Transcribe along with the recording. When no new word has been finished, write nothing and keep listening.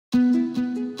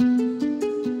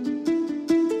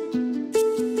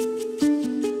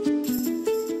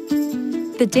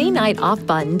The Day-Night Off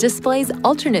button displays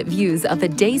alternate views of a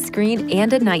day screen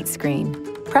and a night screen.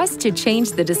 Press to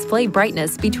change the display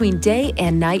brightness between day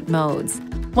and night modes.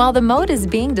 While the mode is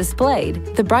being displayed,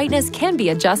 the brightness can be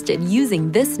adjusted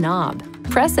using this knob.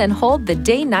 Press and hold the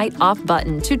Day-Night Off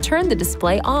button to turn the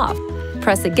display off.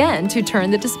 Press again to turn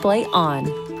the display on.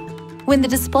 When the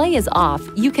display is off,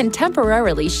 you can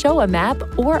temporarily show a map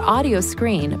or audio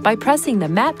screen by pressing the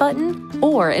map button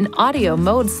or an audio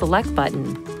mode select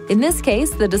button. In this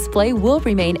case, the display will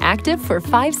remain active for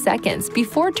 5 seconds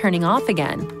before turning off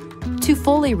again. To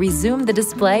fully resume the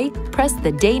display, press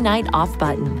the Day-Night Off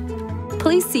button.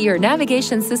 Please see your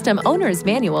navigation system owner's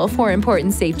manual for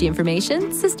important safety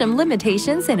information, system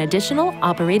limitations, and additional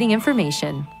operating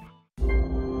information.